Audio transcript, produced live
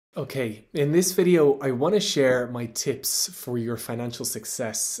Okay, in this video, I want to share my tips for your financial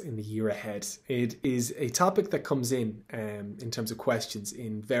success in the year ahead. It is a topic that comes in terms of questions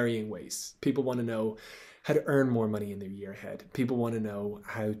in varying ways. People want to know how to earn more money in the year ahead. People want to know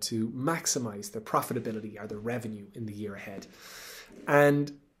how to maximize their profitability or their revenue in the year ahead.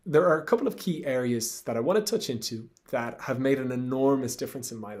 And there are a couple of key areas that I want to touch into that have made an enormous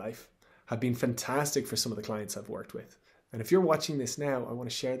difference in my life, have been fantastic for some of the clients I've worked with. And if you're watching this now, I want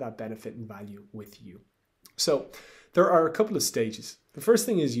to share that benefit and value with you. So there are a couple of stages. The first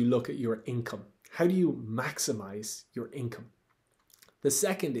thing is you look at your income. How do you maximize your income? The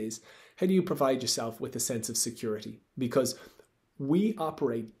second is, how do you provide yourself with a sense of security? Because we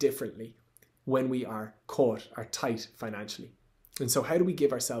operate differently when we are caught or tight financially. And so how do we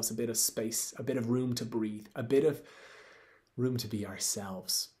give ourselves a bit of space, a bit of room to breathe, a bit of room to be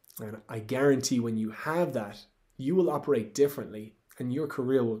ourselves? And I guarantee when you have that, you will operate differently and your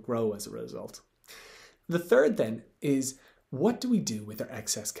career will grow as a result. The third then is, what do we do with our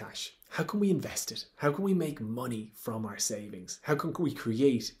excess cash? How can we invest it? How can we make money from our savings? How can we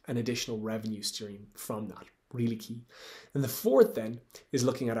create an additional revenue stream from that? Really key. And the fourth then is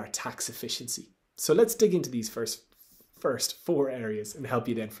looking at our tax efficiency. So let's dig into these first four areas and help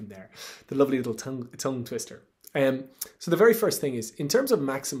you then from there. The lovely little tongue twister. So the very first thing is, in terms of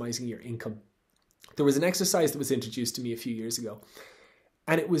maximizing your income, there was an exercise that was introduced to me a few years ago,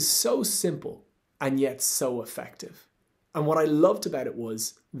 and it was so simple and yet so effective. And what I loved about it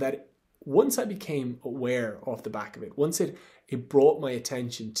was that once I became aware of the back of it, once it brought my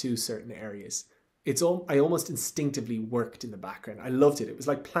attention to certain areas, I almost instinctively worked in the background. I loved it. It was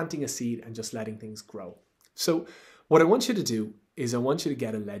like planting a seed and just letting things grow. So what I want you to do is I want you to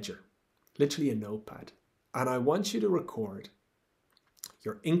get a ledger, literally a notepad, and I want you to record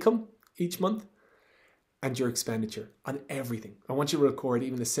your income each month and your expenditure on everything. I want you to record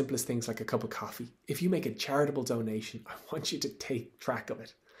even the simplest things like a cup of coffee. If you make a charitable donation, I want you to take track of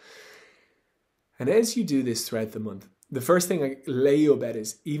it. And as you do this throughout the month, the first thing I lay you a bet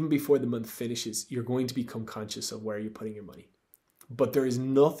is, even before the month finishes, you're going to become conscious of where you're putting your money. But there is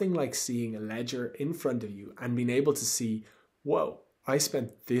nothing like seeing a ledger in front of you and being able to see, whoa, I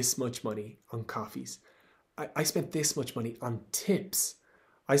spent this much money on coffees. I spent this much money on tips.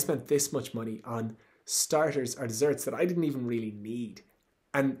 I spent this much money on starters or desserts that I didn't even really need.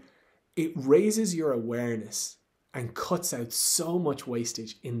 And it raises your awareness and cuts out so much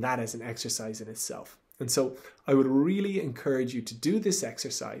wastage in that as an exercise in itself. And so I would really encourage you to do this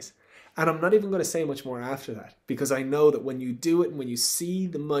exercise. And I'm not even going to say much more after that, because I know that when you do it and when you see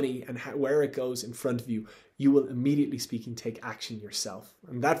the money and where it goes in front of you, you will immediately speaking take action yourself.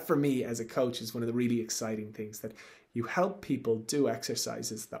 And that for me as a coach is one of the really exciting things, that you help people do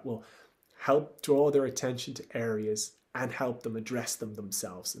exercises that will help draw their attention to areas and help them address them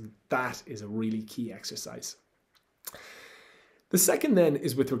themselves. And that is a really key exercise. The second then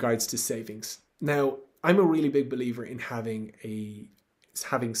is with regards to savings. Now, I'm a really big believer in having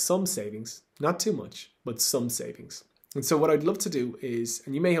some savings, not too much, but some savings. And so what I'd love to do is,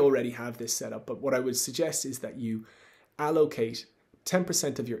 and you may already have this set up, but what I would suggest is that you allocate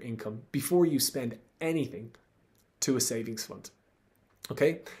 10% of your income before you spend anything to a savings fund.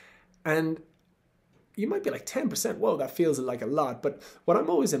 Okay? And you might be like, 10%, whoa, that feels like a lot. But what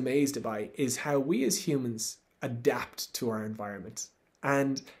I'm always amazed by is how we as humans adapt to our environment.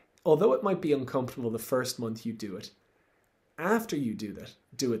 And although it might be uncomfortable the first month you do it, after you do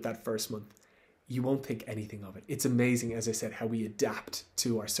it that first month, you won't think anything of it. It's amazing, as I said, how we adapt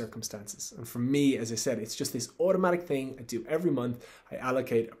to our circumstances. And for me, as I said, it's just this automatic thing I do every month. I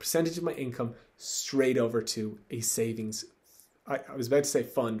allocate a percentage of my income straight over to a savings. I was about to say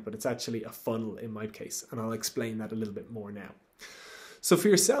fund, but it's actually a funnel in my case. And I'll explain that a little bit more now. So for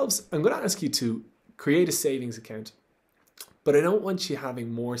yourselves, I'm going to ask you to create a savings account. But I don't want you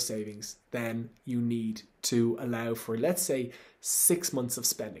having more savings than you need to allow for, let's say, 6 months of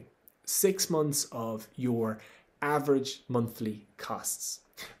spending. 6 months of your average monthly costs.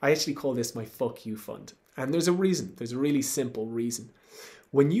 I actually call this my fuck you fund. And there's a reason. There's a really simple reason.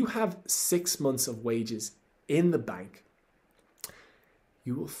 When you have 6 months of wages in the bank,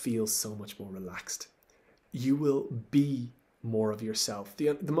 you will feel so much more relaxed. You will be more of yourself.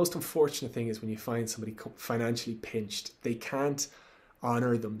 The most unfortunate thing is when you find somebody financially pinched, they can't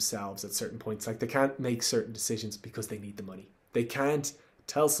honor themselves at certain points. Like, they can't make certain decisions because they need the money. They can't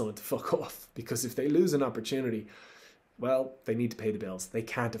tell someone to fuck off, because if they lose an opportunity, well, they need to pay the bills. They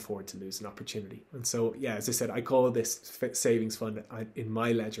can't afford to lose an opportunity. And so, yeah, as I said, I call this savings fund in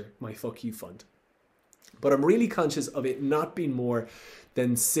my ledger, my fuck you fund. But I'm really conscious of it not being more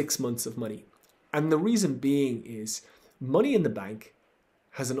than 6 months of money. And the reason being is, money in the bank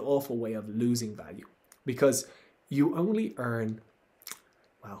has an awful way of losing value, because you only earn,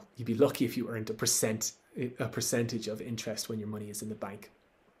 well, you'd be lucky if you earned a percentage of interest when your money is in the bank.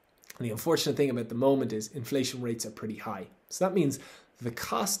 And the unfortunate thing about the moment is inflation rates are pretty high. So that means the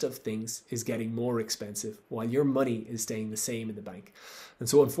cost of things is getting more expensive while your money is staying the same in the bank. And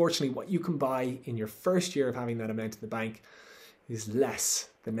so unfortunately, what you can buy in your first year of having that amount in the bank is less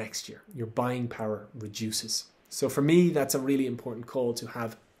the next year. Your buying power reduces. So for me, that's a really important call, to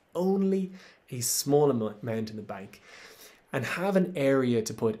have only a small amount in the bank and have an area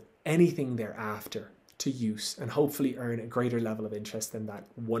to put anything thereafter to use, and hopefully earn a greater level of interest than that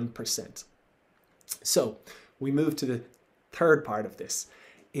 1%. So we move to the third part of this,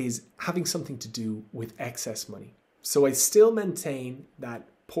 is having something to do with excess money. So I still maintain that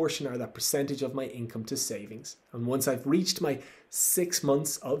portion or that percentage of my income to savings. And once I've reached my 6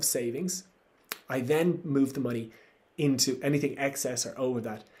 months of savings, I then move the money into anything excess or over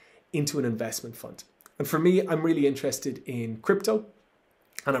that into an investment fund. And for me, I'm really interested in crypto,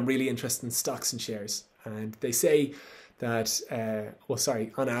 and I'm really interested in stocks and shares. And they say that,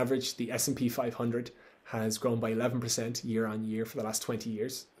 on average, the S&P 500 has grown by 11% year on year for the last 20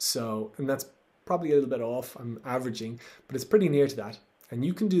 years. So, and that's probably a little bit off, I'm averaging, but it's pretty near to that. And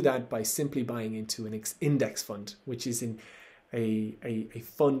you can do that by simply buying into an index fund, which is in a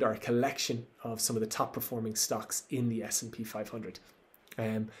fund or a collection of some of the top performing stocks in the S&P 500.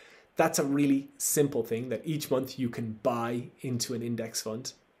 That's a really simple thing that each month you can buy into an index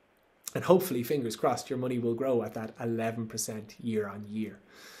fund. And hopefully, fingers crossed, your money will grow at that 11% year on year.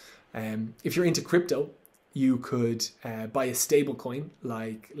 If you're into crypto, you could buy a stable coin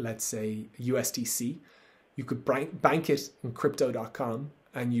like, let's say, USDC. You could bank it in crypto.com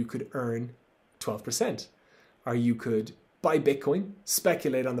and you could earn 12%. Or you could buy Bitcoin,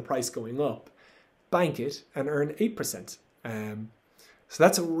 speculate on the price going up, bank it and earn 8%. So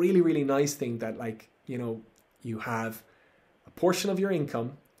that's a really, really nice thing that, like, you know, you have a portion of your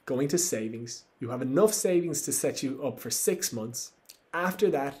income going to savings. You have enough savings to set you up for 6 months. After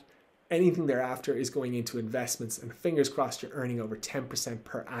that, anything thereafter is going into investments, and fingers crossed you're earning over 10%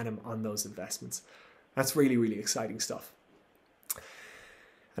 per annum on those investments. That's really, really exciting stuff.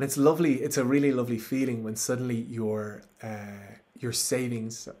 And it's lovely. It's a really lovely feeling when suddenly your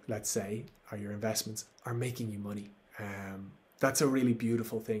savings, let's say, or your investments are making you money. That's a really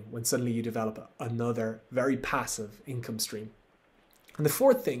beautiful thing when suddenly you develop another very passive income stream. And the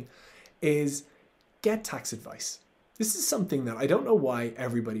fourth thing is get tax advice. This is something that I don't know why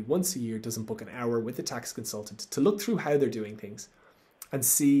everybody once a year doesn't book an hour with a tax consultant to look through how they're doing things and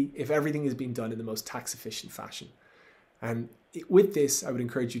see if everything is being done in the most tax efficient fashion. And with this, I would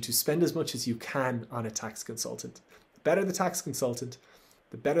encourage you to spend as much as you can on a tax consultant. The better the tax consultant,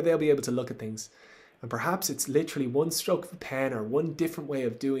 the better they'll be able to look at things. And perhaps it's literally one stroke of a pen or one different way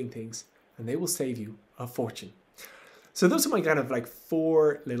of doing things, and they will save you a fortune. So those are my kind of like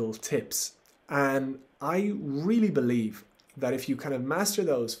 4 little tips. And I really believe that if you kind of master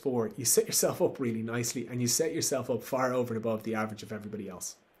those 4, you set yourself up really nicely, and you set yourself up far over and above the average of everybody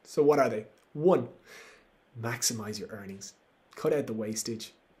else. So what are they? 1, maximize your earnings. Cut out the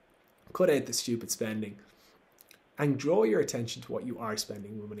wastage. Cut out the stupid spending. And draw your attention to what you are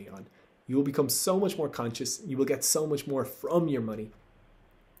spending your money on. You will become so much more conscious. You will get so much more from your money.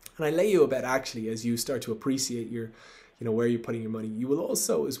 And I lay you a bet, actually, as you start to appreciate your, where you're putting your money, you will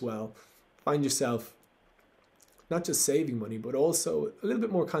also as well find yourself not just saving money, but also a little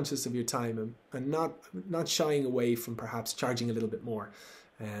bit more conscious of your time, and not shying away from perhaps charging a little bit more.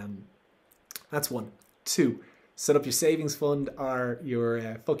 That's 1. 2, set up your savings fund or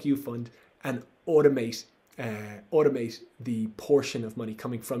your fuck you fund and automate the portion of money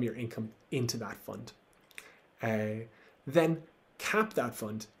coming from your income into that fund. Then cap that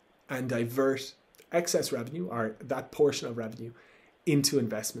fund and divert excess revenue, or that portion of revenue, into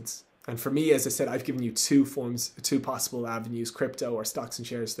investments. And for me, as I said, I've given you 2 possible avenues, crypto or stocks and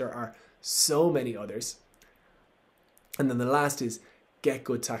shares. There are so many others. And then the last is get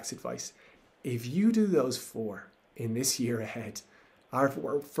good tax advice. If you do those 4 in this year ahead,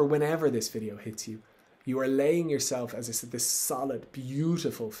 or for whenever this video hits you, you are laying yourself, as I said, this solid,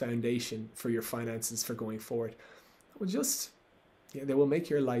 beautiful foundation for your finances for going forward. They will make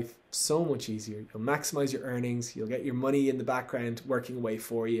your life so much easier. You'll maximize your earnings. You'll get your money in the background working away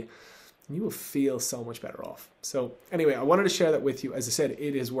for you. And you will feel so much better off. So anyway, I wanted to share that with you. As I said,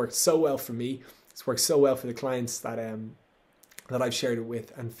 it has worked so well for me. It's worked so well for the clients that I've shared it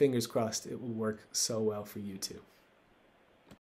with. And fingers crossed, it will work so well for you too.